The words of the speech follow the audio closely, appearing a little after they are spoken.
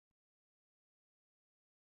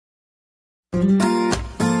It's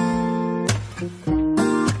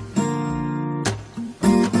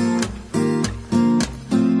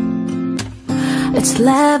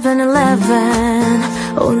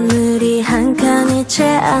 11:11 오늘이 한 칸이 채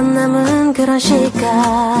안 남은 그런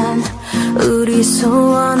시간 우리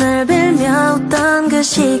소원을 빌며 웃던 그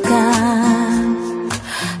시간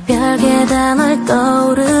별게 다 널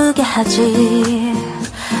떠오르게 하지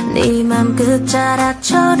네 맘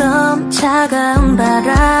끝자락처럼 차가운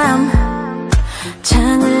바람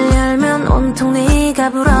창을 열면 온통 네가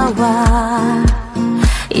불어와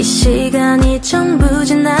이 시간이 전부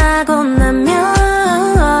지나고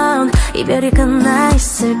나면 이별이 끝나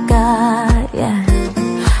있을까 yeah.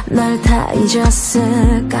 널 다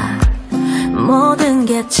잊었을까 모든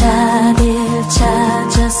게 자리를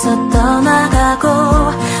찾아서 떠나가고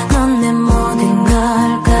넌 내 모든 걸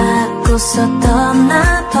갖고서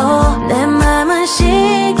떠나도 내 맘은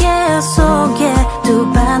시계 속에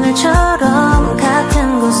두 바늘처럼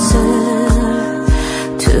같은 곳을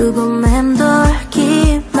두고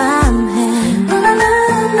맴돌기만 해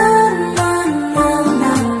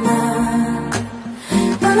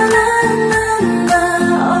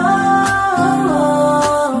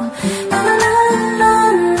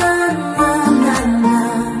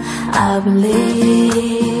I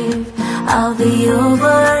believe I'll be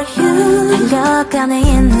over you 달력 안에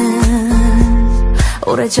있는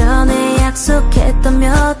오래전에 약속했던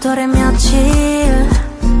몇 월의 며칠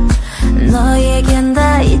너에겐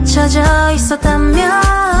다 잊혀져 있었다면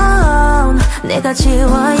내가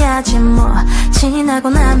지워야지 뭐 지나고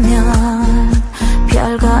나면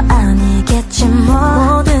별거 아니겠지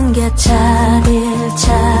뭐 모든 게 자리를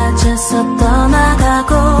찾아서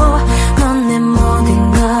떠나가고 넌 내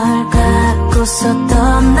모든 걸 갖고서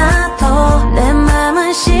떠나도 내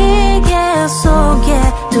맘은 시계 속에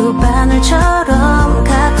두 바늘처럼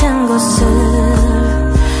같은 곳을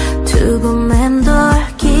두고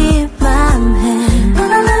맴돌기만 해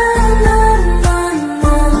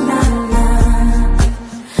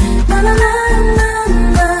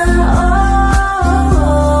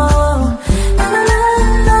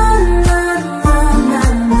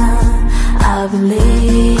I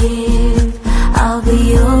believe I'll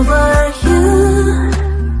be over you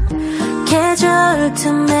계절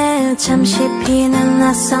틈에 잠시 피는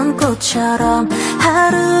낯선 꽃처럼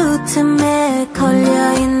하루 틈에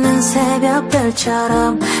걸려있는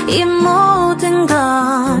새벽별처럼 이 모든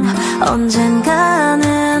건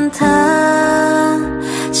언젠가는 다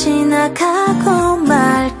지나가고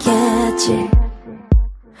말겠지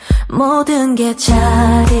모든 게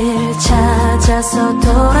자리를 찾아서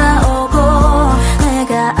돌아오고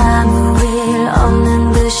내가 아무 일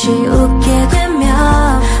없는 듯이 웃게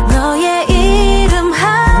되면 너의 이름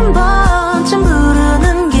한 번쯤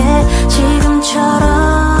부르는 게 지금처럼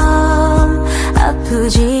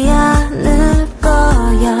아프지 않을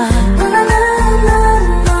거야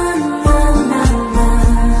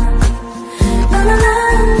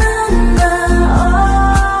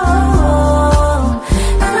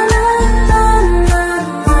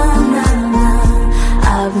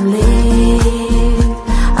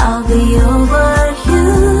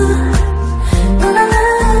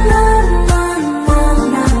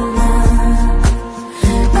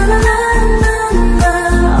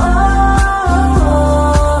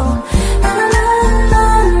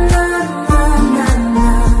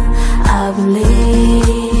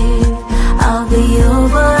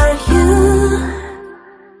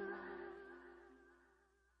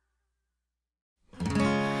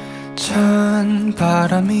찬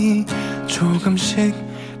바람이 조금씩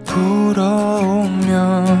불어오면은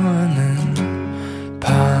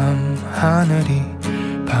밤 하늘이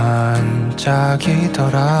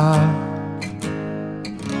반짝이더라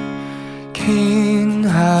긴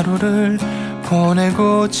하루를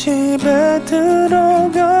보내고 집에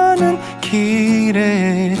들어가는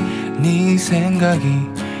길에 네 생각이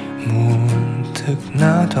문득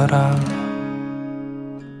나더라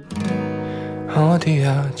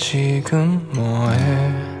어디야 지금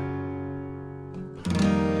뭐해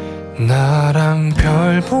나랑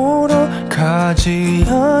별 보러 가지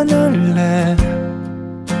않을래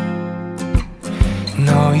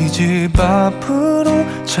너희 집 앞으로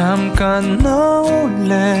잠깐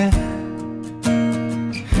나올래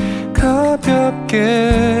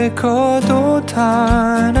가볍게 겉옷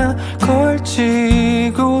하나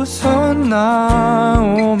걸치고서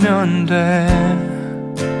나오면 돼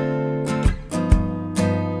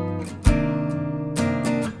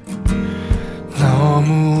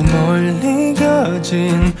너무 멀리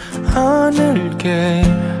가진 않을게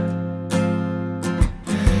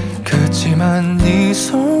그치만 네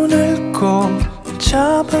손을 꼭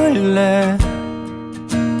잡을래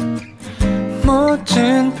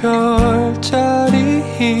멋진 별자리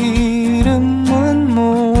이름은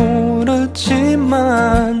모르지만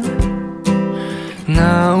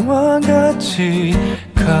나와 같이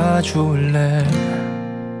가줄래.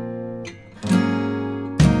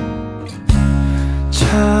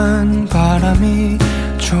 찬 바람이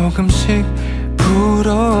조금씩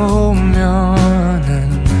불어오면은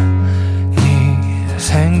네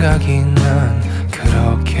생각이 난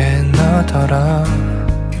그렇게 나더라.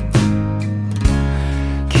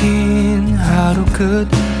 긴 하루 끝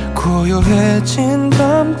고요해진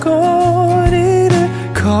밤거리를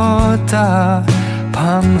걷다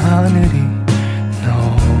밤하늘이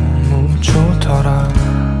너무 좋더라.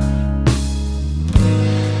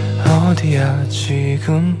 어디야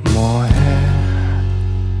지금 뭐해.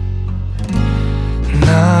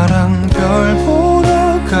 나랑 별 보러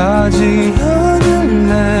가지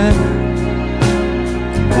않을래.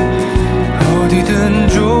 어디든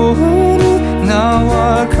좋으니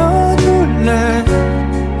나와 가줄래.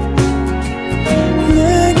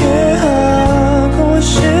 내게 하고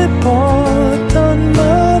싶었던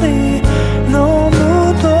말이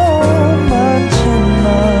너무도 많지만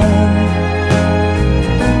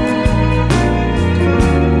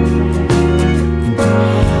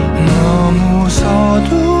너무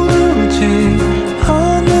서두르지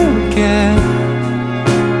않을게.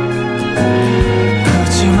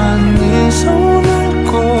 그치만 네 손을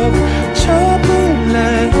꼭 잡을래.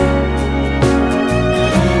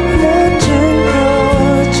 멋진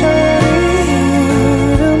별자리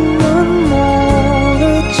이름은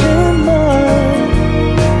모르지만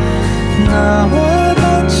나와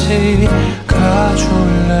같이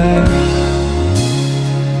가줄래.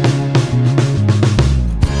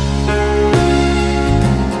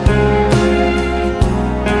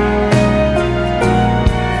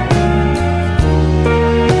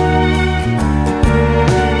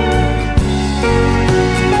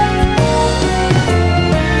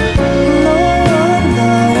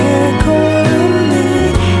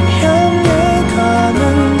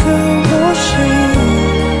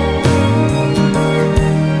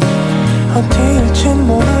 어디일진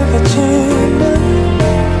모르겠지만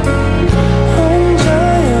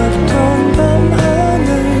혼자였던 밤하늘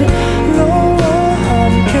너와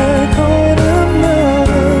함께 걸으면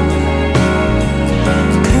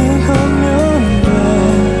그거면 돼.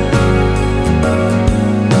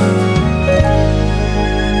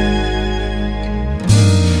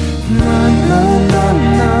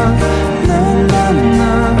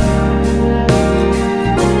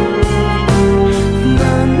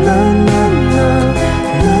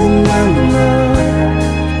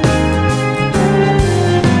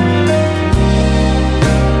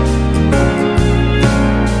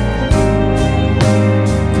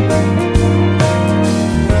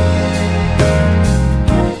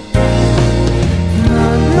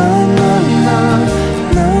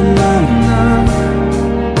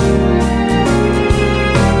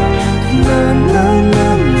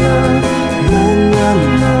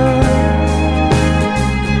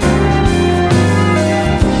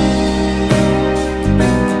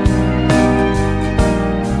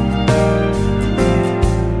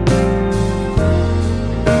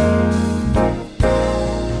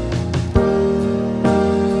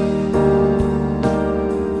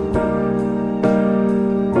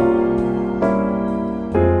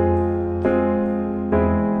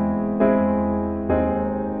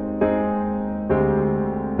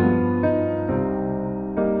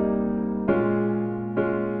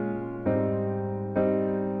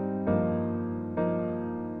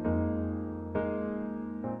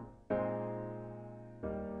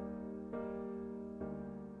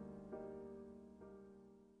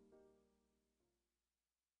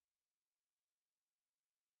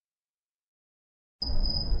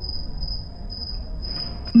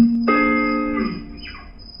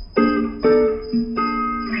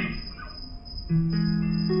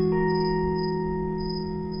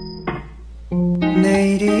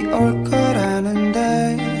 내일이 올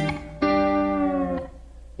거라는데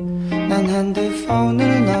난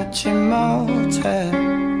핸드폰을 놓지 못해.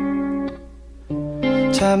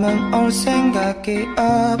 잠은 올 생각이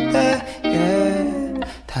없대. yeah.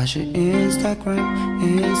 다시 인스타그램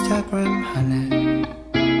하네.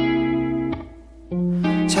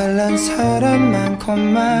 잘난 사람 많고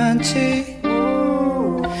많지.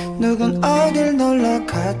 누군 어딜 놀러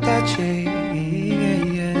갔다지.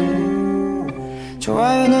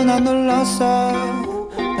 좋아요는 안 눌렀어.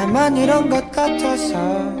 나만 이런 것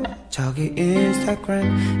같아서. 저기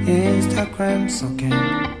인스타그램 속엔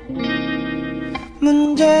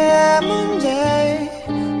문제야 문제.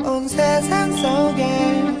 온 세상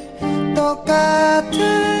속에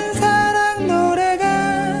똑같은 사랑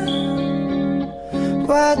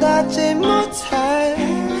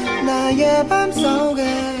나의 맘속에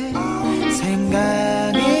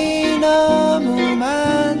생각이 너무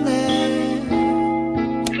많네.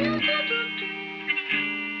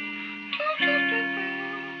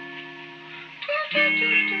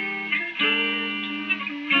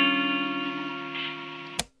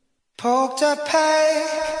 복잡해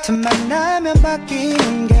틈만 나면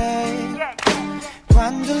바뀌는 게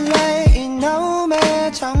관둘래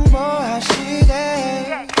이놈의 정보화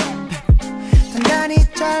시대. 단단히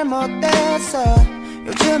잘못됐어.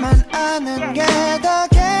 요즘은 아는 게 더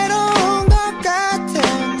괴로운 것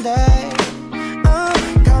같은데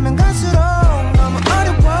가면 갈수록 너무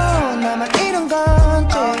어려워. 나만 이런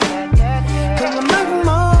건지 그런 말고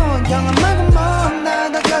뭐 영화 말고 뭐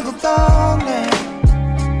나도 결국 동네.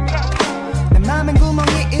 내 맘엔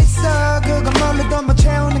구멍이 있어. 그건 뭘로도 못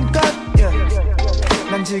채우는 것.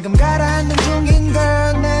 난 지금 가라앉는 중인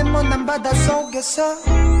걸. 내 못난 바다 속에서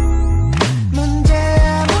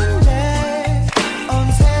문제야 문제.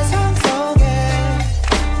 온 세상 속에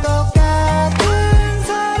똑같은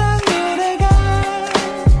사랑 노래가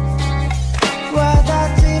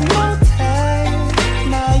와닿지 못해.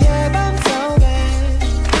 나의 맘속에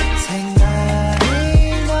생각이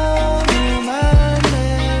너무 많네.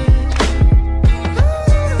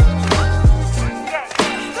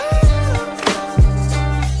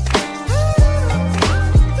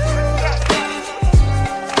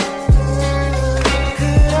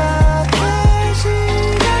 그렇게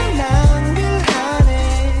시간 낭비를 하네.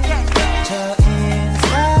 저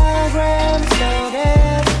인스타그램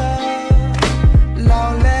속에서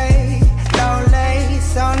Lonely, lonely,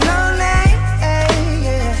 so lonely,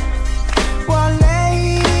 yeah. 원래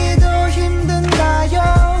이리도 힘든가요?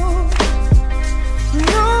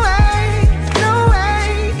 No way, no way.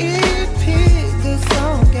 이 피드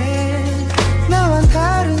속에 나와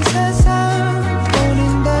다른 세상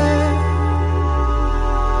뿐인데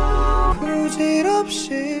부질없이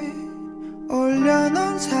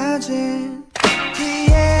올려놓은 사진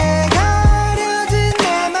뒤에 가려진 내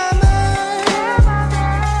맘은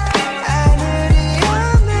하늘이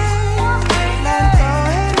없네. 난 또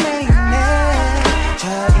헤매이네. 저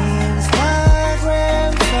인스타그램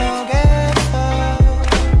속에서.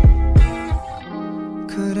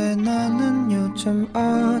 그래 너는 요즘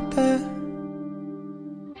어때?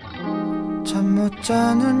 잠 못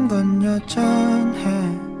자는 건 여전해.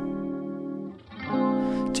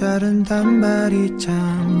 자른 단발이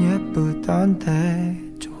참 예쁘던데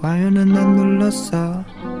좋아요는 안 눌렀어.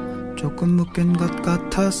 조금 묶인 것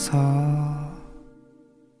같아서.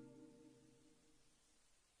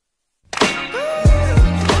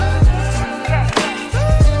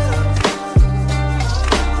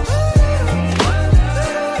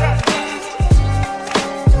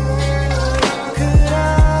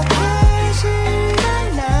 그렇게 시간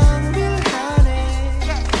낭비를 하네.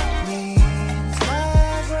 네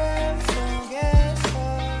인스타그램 속에서.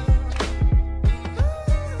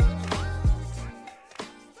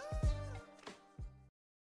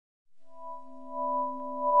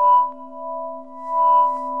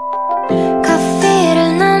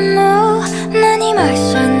 커피를 너무 많이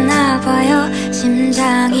마셨나 봐요.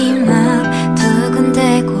 심장이 막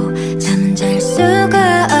두근대고 잠은 잘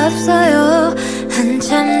수가 없어요.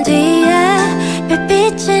 한참 뒤에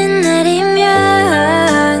별빛이 내리면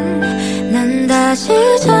난 다시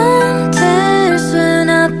잠들 순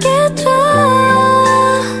없겠죠.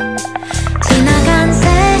 지나간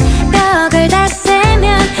새벽을 다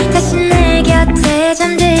세면 다시 내 곁에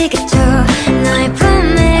잠들겠죠. 너의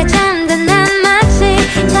품에 잠든 난 마치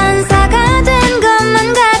천사가 된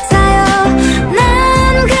것만 같아요.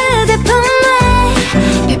 난 그대 품에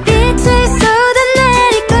별빛을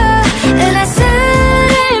쏟아내리고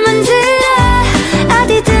은하수를 만들어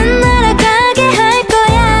어디든 날아가게 할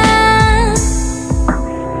거야.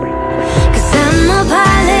 Cause I'm a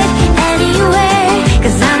pilot anywhere.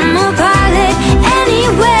 Cause I'm a pilot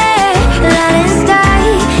anywhere. Light and sky,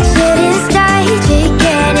 shooting star, 지게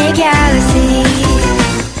내 galaxy.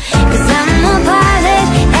 Cause I'm a pilot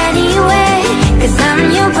anywhere. Cause I'm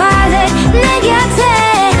your pilot. 내 곁에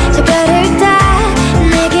저 별을 다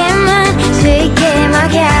내게만 지게 my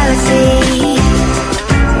galaxy.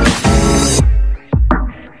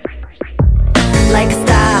 Like a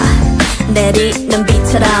star 내리는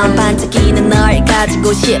빛처럼 반짝이는 널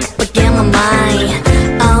가지고 싶어 get my mind.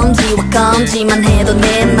 엄지와 검지만 해도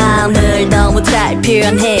내 마음을 너무 잘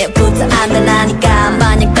표현해. 부터 안달나니까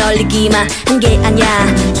마냥 떨리기만 한 게 아냐.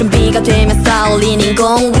 준비가 되면 쏠린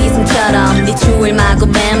인공위성처럼 네 추월 마구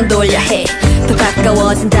맴돌려 해. 더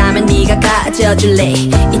가까워진다면 네가 가져줄래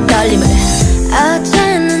이 떨림을.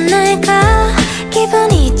 어제는 내가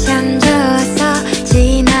기분이 참 좋아서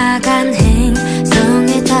지나간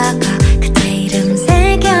행성에다가 그대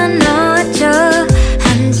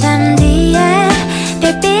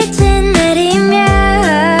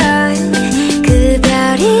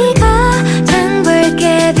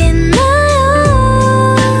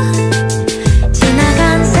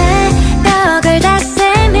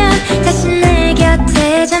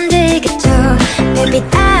빛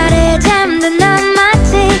아래 잠든 넌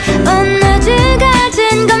마치 온 우주가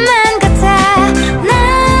진 것만 같아.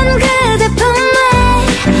 난 그대 품에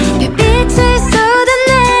별빛을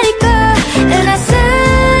쏟아내리고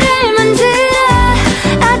은하수를 만들어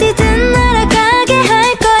어디든 날아가게 할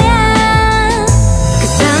거야.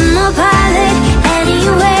 Cause I'm a pilot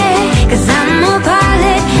anywhere. Cause I'm a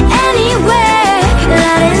pilot anywhere.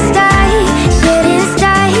 Light and sky, shooting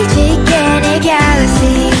star, 지게 내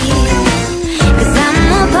galaxy. Cause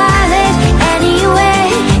I'm a pilot anywhere.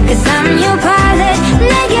 Cause I'm your pilot.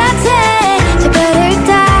 내 곁에 저 별을 다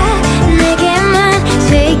내게만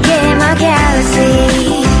지게 my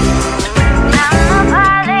galaxy. I'm a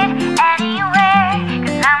pilot anywhere.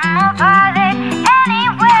 Cause I'm a pilot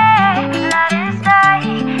anywhere. Light and sky,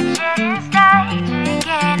 shooting star, 지게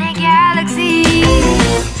내 galaxy.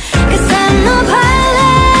 Cause I'm a pilot.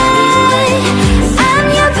 I'm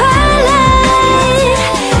your pilot.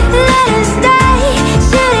 Light and sky,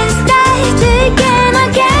 shooting star, 지게 my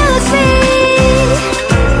galaxy.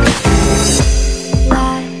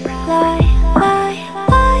 Lie, lie, lie,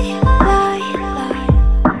 lie, lie, lie.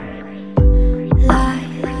 Lie,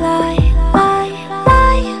 lie, lie,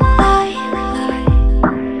 lie, lie, lie.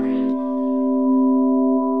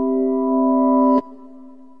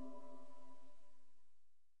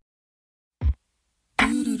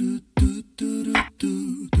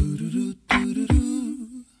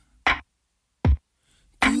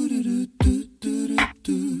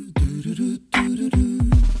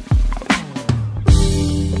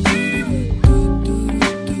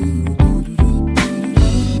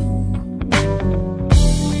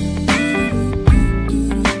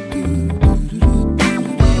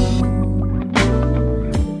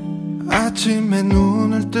 아침에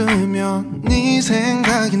눈을 뜨면 네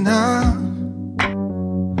생각이 나.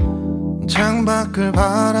 창밖을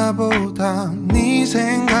바라보다 네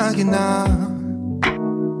생각이 나.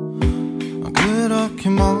 그렇게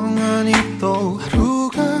멍하니 또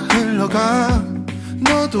하루가 흘러가.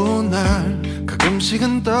 너도 날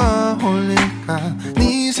가끔씩은 떠올릴까.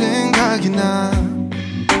 네 생각이 나.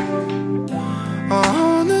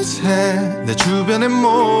 어느새 내 주변의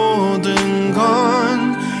모든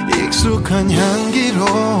건 익숙한 향기로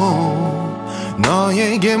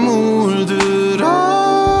너에게 물들어.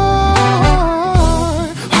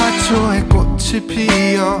 화초에 꽃이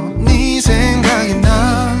피어 네 생각이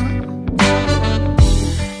나.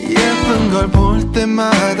 예쁜 걸 볼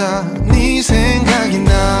때마다 네 생각이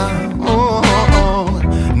나.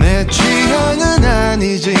 내 취향은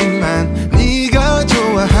아니지만 네가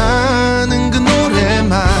좋아하는 그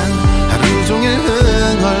노래만 하루 종일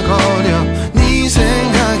흥얼거려 네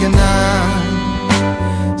생각이 나.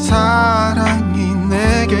 사랑이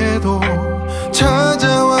내게도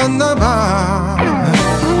찾아왔나 봐.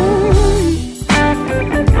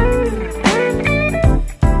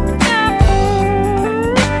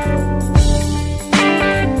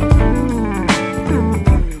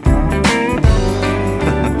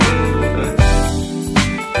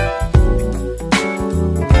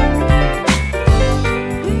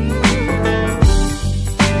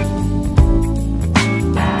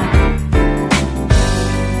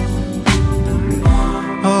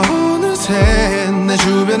 내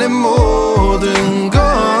주변의 모든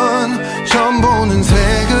건 처음 보는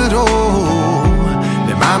색으로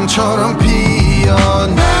내 맘처럼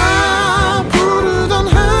피어나. 부르던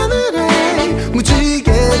하늘에 무지개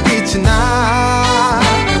빛이 나.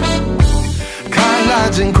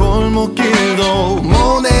 갈라진 골목길도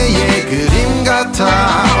모네의 그림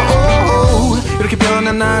같아. 이렇게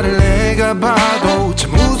변한 나를 내가 봐도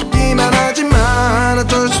참 무섭기만 하지만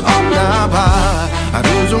어쩔 수 없나 봐.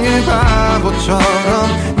 하루 종일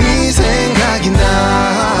바보처럼 네 생각이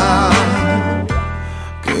나.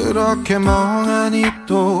 그렇게 멍하니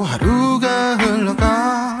또 하루가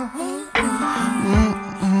흘러가.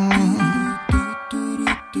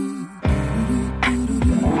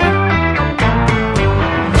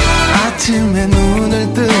 아침에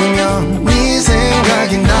눈을 뜨면 네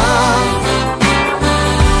생각이 나.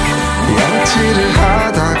 양치를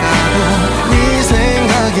하다가도 네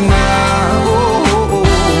생각이 나.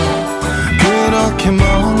 그렇게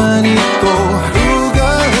멍하니 또 하루가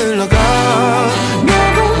흘러가.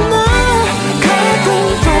 너도 나 가끔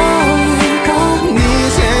떠올리고 네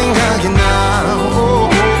생각이 나.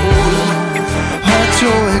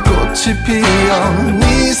 화초에 꽃이 피어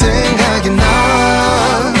네 생각이 나.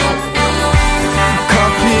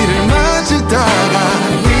 커피를 마시다가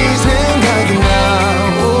네 생각이 나.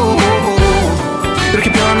 이렇게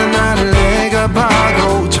변한 나를 내가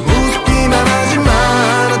봐도 참 무섭기만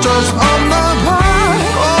하지만 어쩔 수 없나 봐.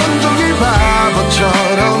 온종일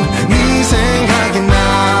바보처럼 네 생각이 나.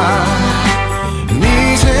 네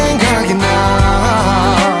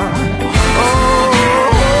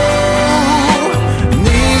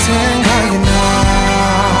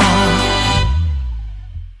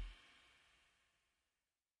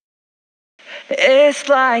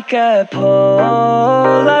like a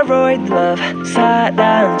Polaroid love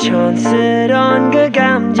사랑 촌스러운 그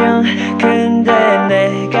감정 근데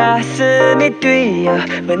내 가슴이 뛰어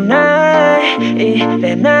왜 날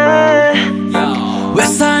이래 난 왜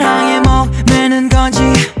사랑에 목매는 건지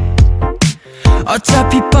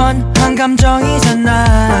어차피 뻔한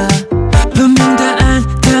감정이잖아 분명 다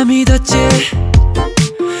안 믿었지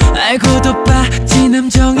알고도 빠진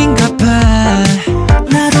함정인가 봐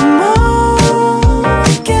나도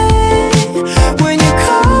모르게 When you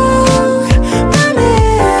call my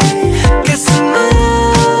name 가슴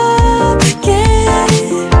아프게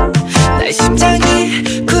내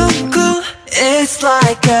심장이 쿵쿵 It's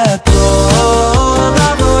like a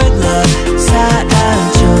Polaroid love 사랑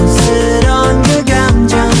촌스러운 그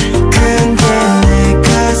감정 근데 내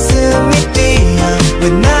가슴이 뛰어 왜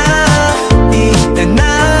나 이래 나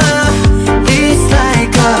It's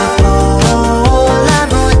like a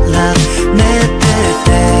Polaroid love 내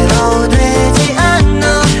뜻대로 되지 않아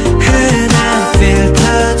흔한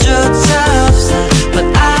필터조차 없어 But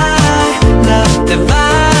I love the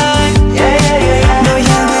vibe 너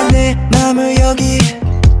향한 내 맘을 여기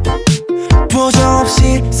보정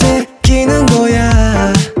없이 새기는 거야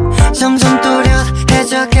점점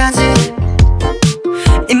또렷해져가지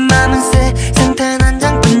이 맘은 세상단 한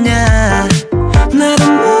장뿐이야 나도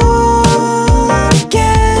모르게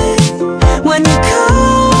When you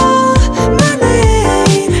call my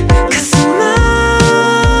name 가슴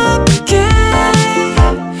아프게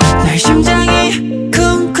내 심장이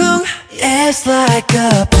쿵쿵 It's like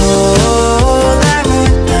a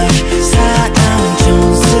Polaroid love 사랑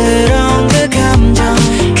촌스러운 그 감정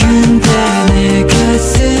근데 내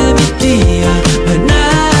가슴이 뛰어 왜 나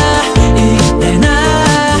이래 나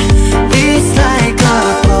It's like a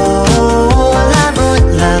Polaroid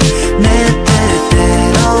love 내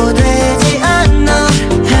뜻대로 되지 않아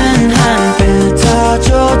한한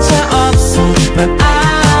필터조차 없어 But I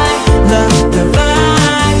love the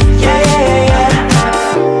vibe yeah yeah yeah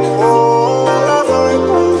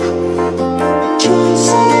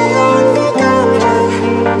촌스러운 그 감정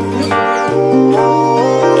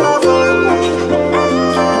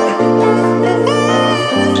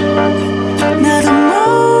나도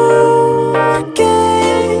모르게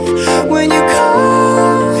When you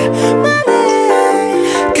call my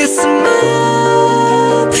name 가슴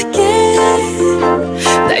아프게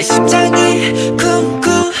내 심장이 쿵쿵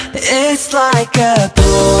It's like a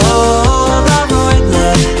Polaroid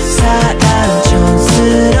love 사랑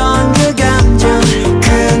촌스러운 그 감정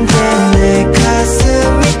근데 내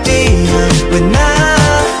가슴이 뛰어 왜 나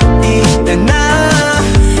이래 나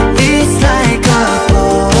It's like a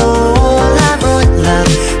Polaroid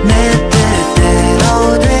love 내 뜻대로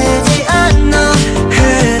되지 않아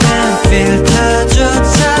흔한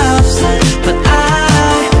필터조차 없어 But I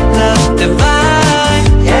love the vibe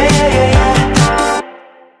yeah yeah yeah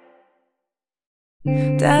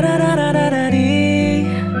따라라라라라리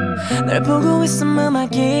널 보고 있음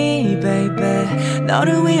음악이 baby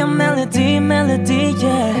너를 위한 멜로디 멜로디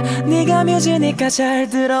yeah 네가 뮤지니까 잘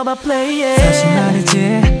들어봐 play it 사실 말이지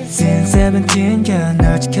since 17 yeah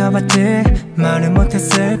널 지켜봤지 말을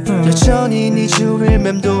못했을 뿐 여전히 네 주위를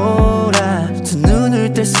맴돌아 두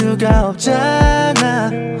눈을 뗄 수가 없잖아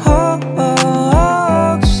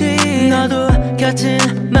혹시 너도 같은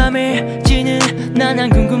맘일지는 난 안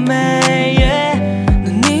궁금해 yeah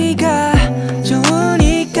넌 네가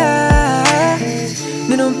좋으니까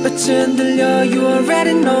내 눈빛은 들려 You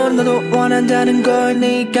already know 너도 원한다는 걸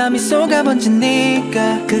네가 미소가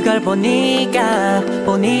번지니까 그걸 보니까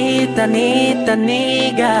보니까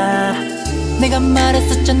네가 내가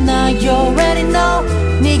말했었잖아 You already know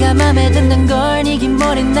네가 맘에 든다는 걸 네 긴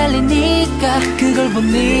머리 날리니까 그걸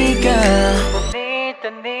보니까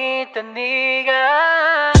보니까 네가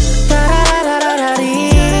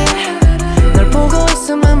따라라라라리 널 보고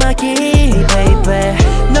있음 음악이 baby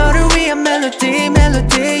너를 위한 멜로디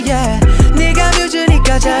멜로디 yeah 네가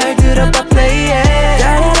뮤즈니까 잘 들어봐 play it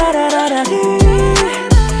따라라라라리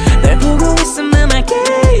널 보고 있음 음악이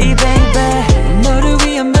baby 너를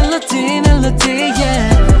위한 멜로디 멜로디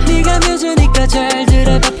yeah 네가 뮤즈니까 잘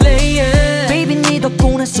들어봐 play it baby 네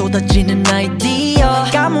덕분에 쏟아지는 아이디어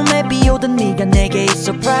가뭄에 비오던 네가 내게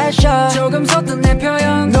있어 pressure 조금 섰던 내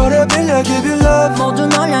표현 너를 빌려 give you love 모두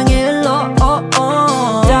널 향해 일러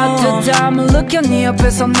따뜻함을 느껴 네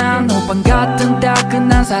옆에서 난 호빵 같은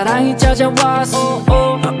따끈한 사랑이 찾아왔어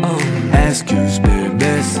Excuse me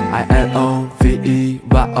miss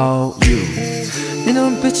I-L-O-V-E-Y-O-U 네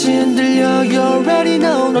눈빛이 흔들려 You already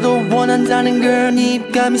know 너도 원한다는 걸 네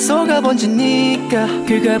입감이 속아 번지니까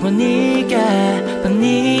그걸 보니까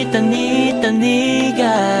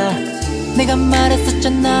네가 내가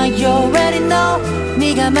말했었잖아 You already know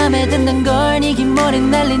네가 맘에 든단 걸 니긴 모래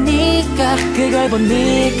날리니까 그걸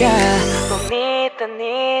보니까 꼭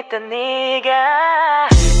있던 네가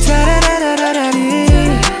따라라라라리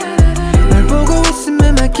널 보고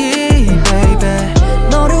있으면 막히 baby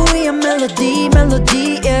너를 위한 멜로디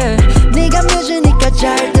yeah. 네가 뮤즈니까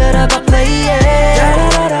잘 들어봐 play it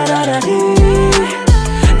따라라라라리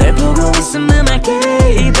널 보고 있으면 막히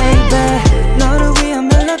baby 너를 위한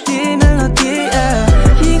멜로디 yeah.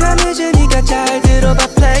 네가 뮤즈니까 잘 들어봐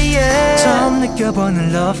play it 처음 느껴보는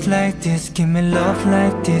love like this give me love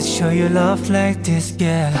like this show you love like this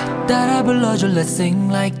yeah 따라 불러줘 let's sing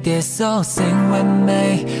like this so sing with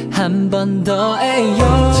me 한 번 더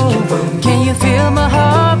ayo Can you feel my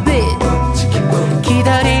heartbeat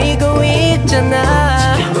기다리고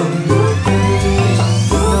있잖아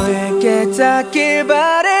너에게 닿길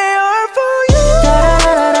바래 all for you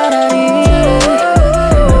따라라라라리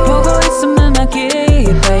널 보고 있으면 막히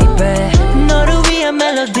baby 너를 위한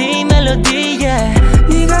멜로디 yeah.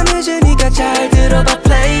 네가 뮤즈니까 잘 들어봐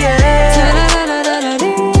play it 따라라라라리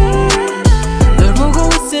널 보고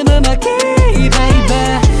있으면 막히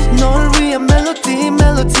baby 널 위한 멜로디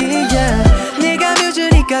yeah. 네가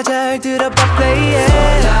뮤즈니까 잘 들어봐 play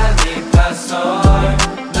it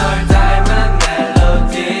널 닮은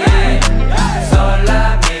멜로디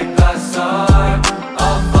솔라미파솔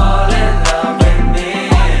Oh fall in love with me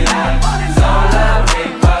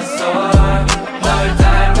솔라미파솔 널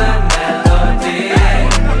닮은 멜로디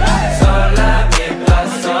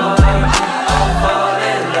솔라미파솔 Oh fall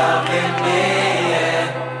in love with me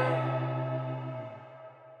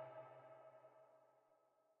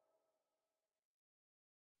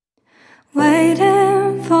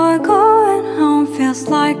Waiting for going home feels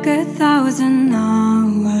like 1,000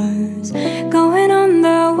 hours. Going on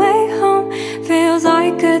the way home feels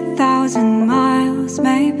like 1,000 miles.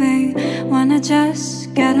 Maybe wanna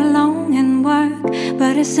just get along and work,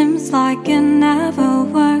 but it seems like it never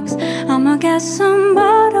works. I'ma get some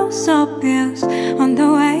bottles of pills on the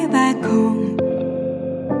way back home.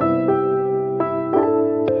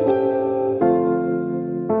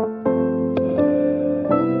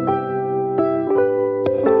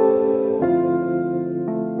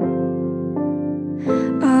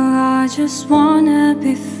 I just wanna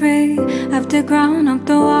be free of the ground, of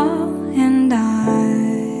the wall, and I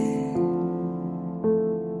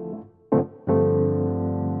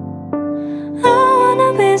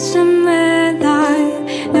wanna be somewhere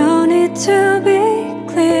like no need to be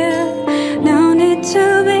clear, no need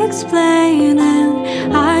to be explaining.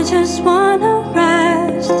 I just wanna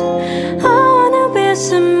rest. I wanna be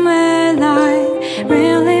somewhere like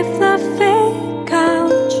really fluffy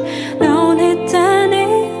couch, no need any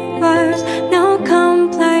words, no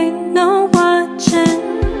complaint, no watching.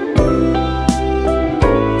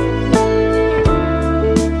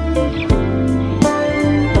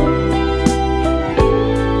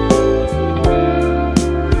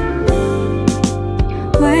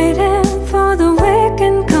 Waiting for the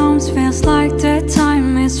weekend comes feels like the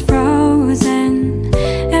time is frozen.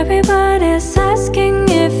 Everybody's asking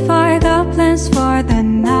if I got plans for the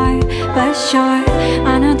night, but sure,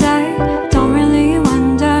 I know they don't really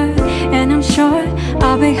wonder, and I'm sure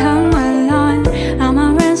I'll be home alone.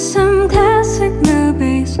 I'ma rent some classic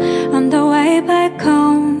movies on the way back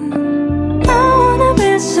home. I wanna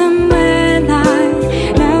be somewhere like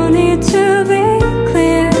no need to be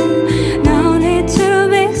clear, no need to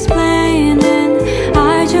be explaining.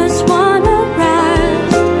 I just wanna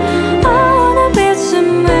rest. I wanna be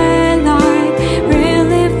somewhere like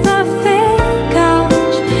really fluffy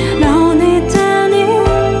couch, no need any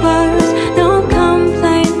words, no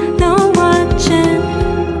complaint, no watching.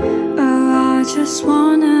 Oh, I just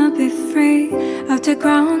wanna be free of the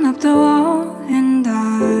ground, of the wall, and oh,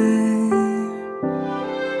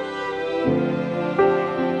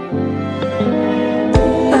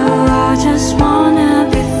 I just wanna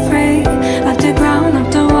be free of the ground, of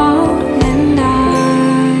the wall, and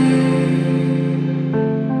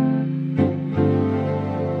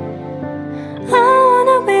I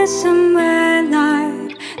wanna be somewhere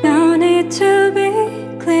like no need to be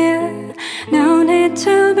clear, no need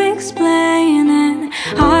to be explaining.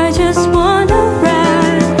 I just wanna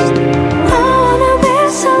rest. I wanna be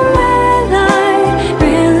somewhere like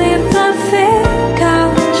really fluffy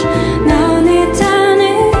couch, no need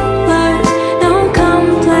any words, no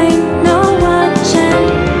complaint, no watching.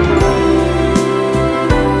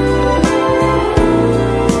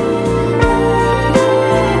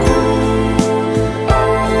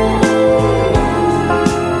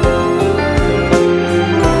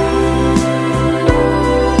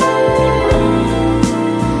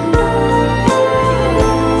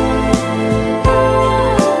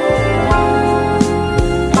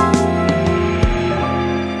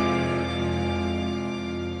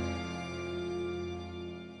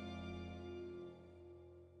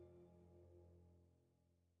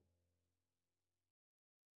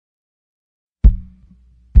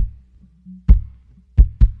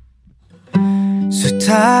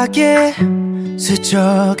 숱하게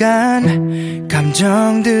스쳐간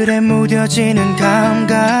감정들에 무뎌지는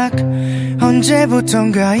감각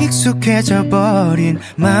언제부턴가 익숙해져 버린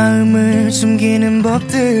마음을 숨기는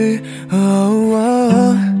법들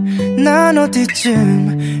난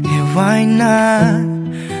어디쯤에 와 있나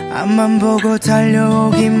앞만 보고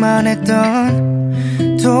달려오기만 했던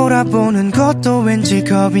돌아보는 것도 왠지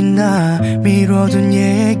겁이 나 미뤄둔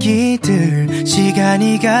얘기들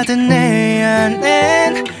시간이 가든 내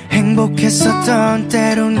안엔 행복했었던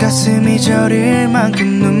때론 가슴이 저릴 만큼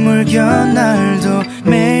눈물겨운 날도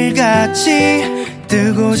매일같이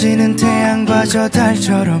뜨고 지는 태양과 저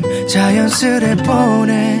달처럼 자연스레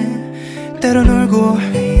보내 때론 울고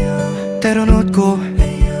때론 웃고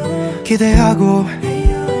기대하고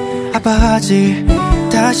아파하지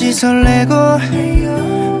다시 설레고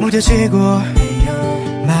무뎌지고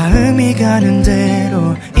마음이 가는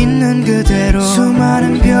대로 있는 그대로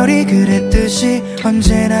수많은 별이 그랬듯이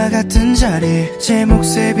언제나 같은 자리 제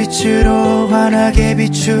몫의 빛으로 환하게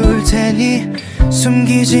비출 테니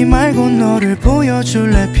숨기지 말고 너를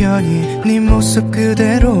보여줄래 편히 네 모습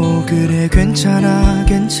그대로 그래 괜찮아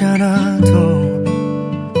괜찮아도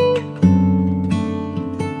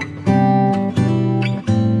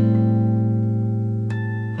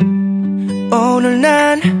오늘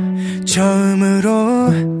난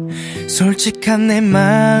처음으로 솔직한 내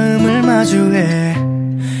마음을 마주해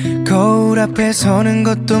거울 앞에 서는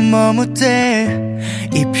것도 머뭇대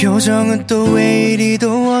이 표정은 또 왜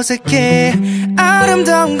이리도 어색해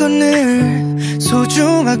아름다운 건 늘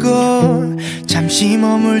소중하고 잠시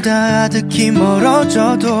머물다 아득히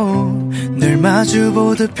멀어져도 늘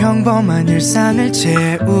마주보듯 평범한 일상을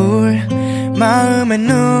채울 마음의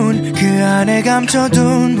눈 그 안에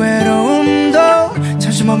감춰둔 외로움도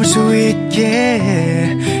잠시 머물 수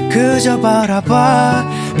있게 그저 바라봐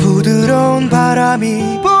부드러운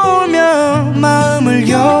바람이 불며 마음을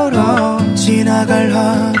열어 지나갈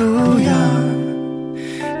하루야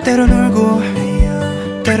때론 울고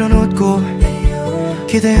때론 웃고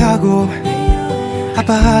기대하고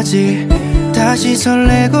아파하지 다시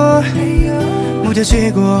설레고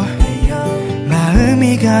무뎌지고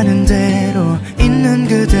마음이 가는 대로 있는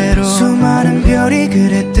그대로 수많은 별이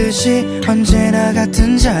그랬듯이 언제나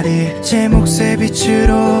같은 자리 제 몫의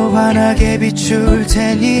빛으로 환하게 비출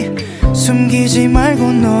테니 숨기지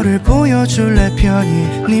말고 너를 보여줄래 편히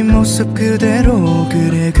네 모습 그대로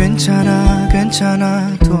그래 괜찮아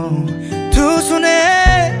괜찮아도 두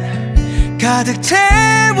손에 가득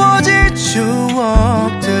채워질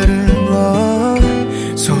추억들은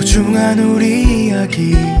소중한 우리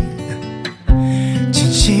이야기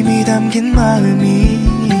진심이 담긴 마음이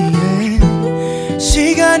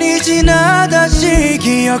시간이 지나 다시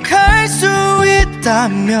기억할 수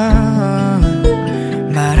있다면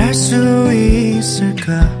말할 수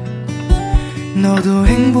있을까 너도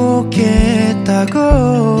행복했다고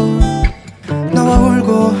너와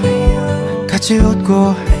울고 같이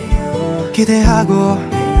웃고 기대하고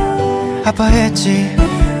아파했지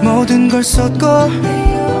모든 걸 쏟고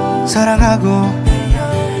사랑하고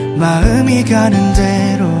마음이 가는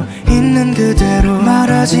대로 있는 그대로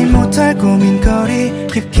말하지 못할 고민거리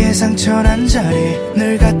깊게 상처난 자리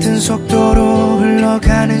늘 같은 속도로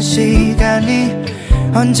흘러가는 시간이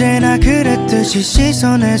언제나 그랬듯이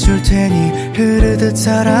씻어내줄 테니 흐르듯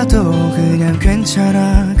살아도 그냥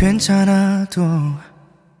괜찮아 괜찮아도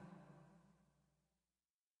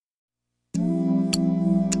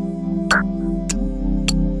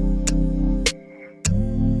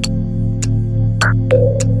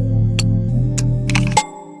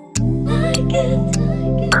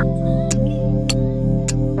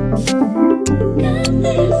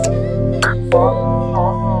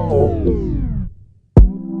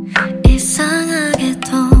이상하게도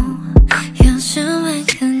요즘엔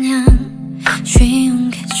그냥 쉬운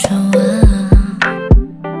게 좋아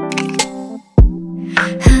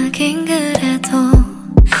하긴 그래도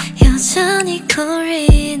여전히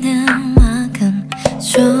거리는 음악은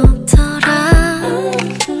좋더라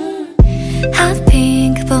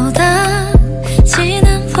핫핑크보다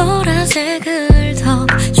진한 보라색을 더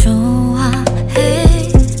좋아해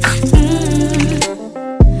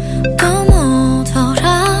또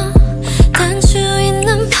뭐더라 단추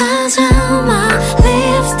있는 파자마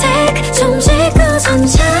립스틱 좀 지고선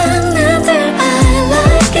장난들 I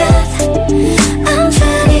like it I'm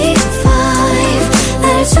 25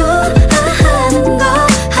 날 좋아하는 거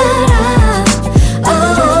알아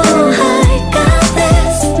Oh I got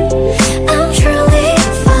this I'm truly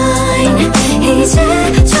fine 이제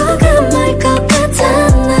조금 알 것 같아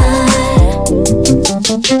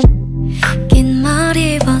긴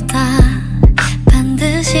머리보다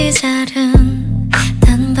반드시 자른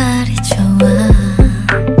단발이 좋아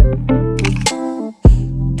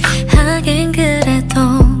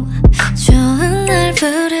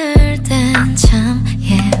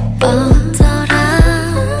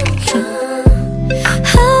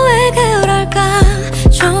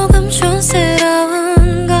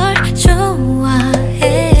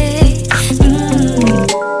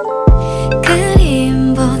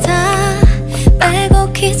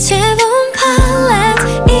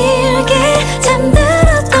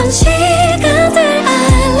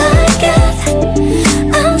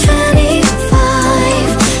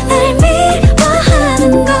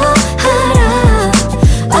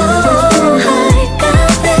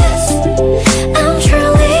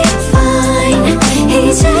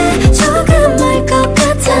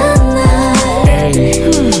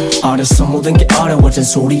어려서 모든 게 어려워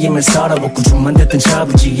잔소리임을 서러워 꾸준만 듣던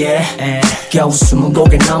저부지에 겨우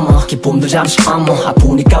 20곡을 넘어 기쁨도 잠시 엄어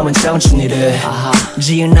아프니까 웬 청춘이를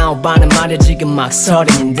지은 아홉 반은 말야 지금 막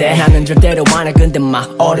서른인데 나는 절대로 안 해 근데 막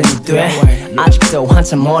어른이 돼 아직도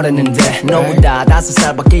한참 어렸는데 너보다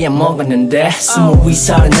 5살밖에 안 먹었는데 20위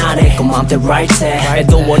서른 아래 그 맘대로 right 해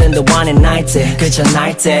해도 어른도 안해 night 때 그저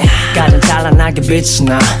night 때 가장 찬란하게 빛이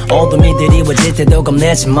나 어둠이 드리워질 때도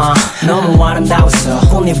겁내지 마 너무 아름다워서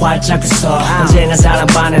꿈이 활짝 웃어 언제나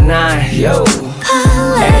사랑받는 날 yo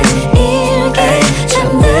일게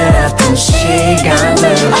잠들었던 시간들 I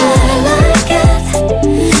like it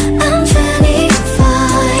I'm 25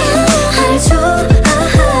 할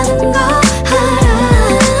좋아하는 거 알아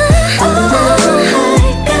Oh I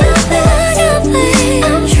got it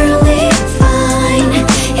I'm truly fine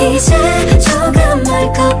이제 조금 알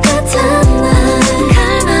것 같아 난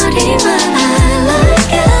칼날이만 I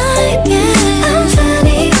like it I'm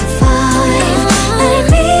 25 날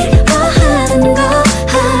미워하는 거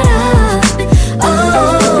알아 Oh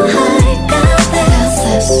I got this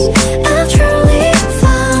I'm truly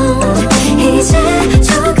found 이제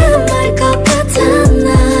조금 알 것 같아 날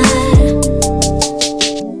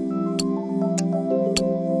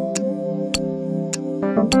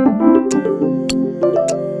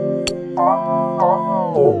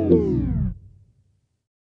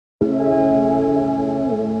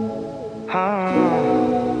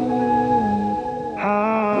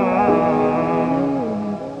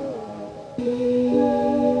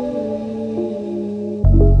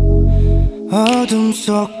어둠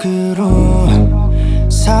속으로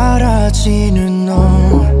사라지는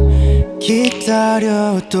너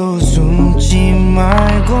기다려도 숨지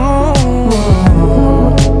말고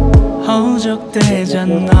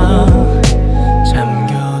허적대잖아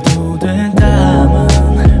잠겨도 된다만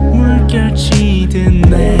물결치듯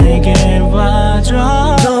내게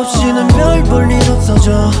와줘 너 없이는 별 볼 일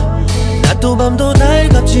없어져 낮도 밤도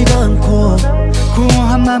달갑지가 않고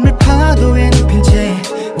공허한 맘을 파도에 눕힌 채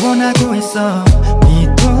원하고 있어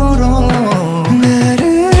이토록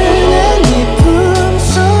나를 네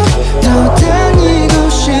품속 더 다니고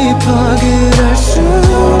싶어 그럴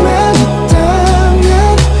수만 있다면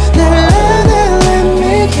날 안에 let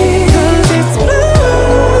me be Cause it's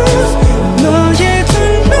blues 너의 두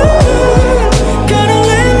눈 Gotta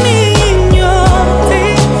let me in your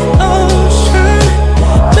deep ocean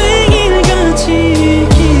매일같이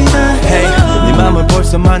기다려 Hey, 네 맘을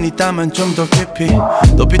벌써만 있다면 좀 더 깊이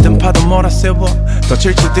높이 든 파도 몰아세워 더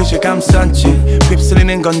질투듯이 감싼지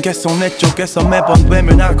휩쓸리는 건 계속 내 쪽에서 매번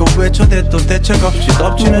외면하고 외쳐대도 대책 없이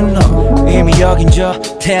덮치는 너 이미 여긴 저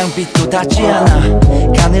태양빛도 닿지 않아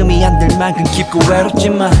가늠이 안 될 만큼 깊고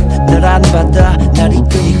외롭지만 널 아는 바다 날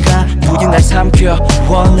이끄니까 부디 날 삼켜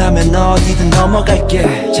원하면 어디든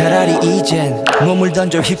넘어갈게 차라리 이젠 몸을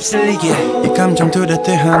던져 휩쓸리게 이 감정들에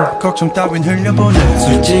대한 걱정 따윈 흘려보내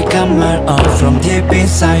솔직한 말 all from deep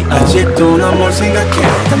inside 아직도 넌 뭘 생각해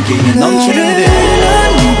담기에 넘치는데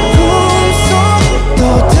네 품속 더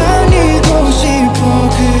다니고 싶어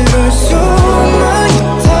그럴 수만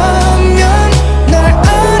있다면 날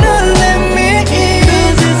안아 let me in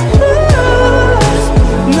Cause it's blues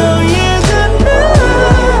너의 두 눈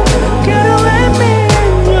Gotta let me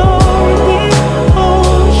in your deep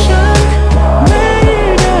ocean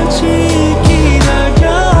매일같이 기다려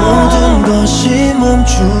모든 것이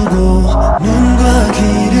멈추고 눈과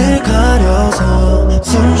귀를 가려서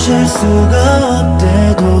숨 쉴 수가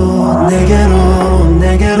없대도 내게로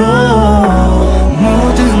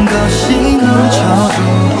모든 것이 멈춰도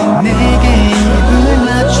내게 입을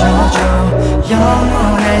맞춰줘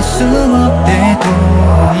영원할 수 없대도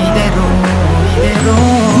이대로 네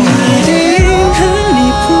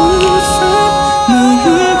품속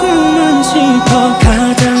눈물구만 짚어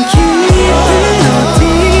가장 깊은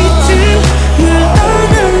어디든 날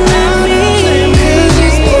안아 let me in Cause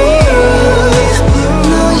it's blues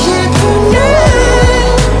너의 두 눈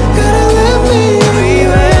Gotta let me in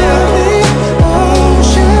your deep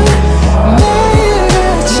ocean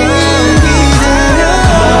매일같이 기다려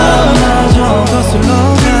마저 거슬러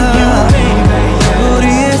가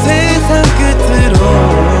우리의 세상 끝으로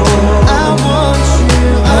I want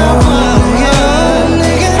you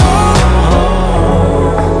내게로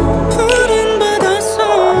푸른 바닷속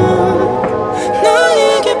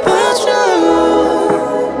너에게 빠져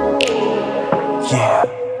Yeah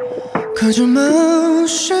Cause your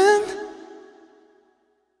motion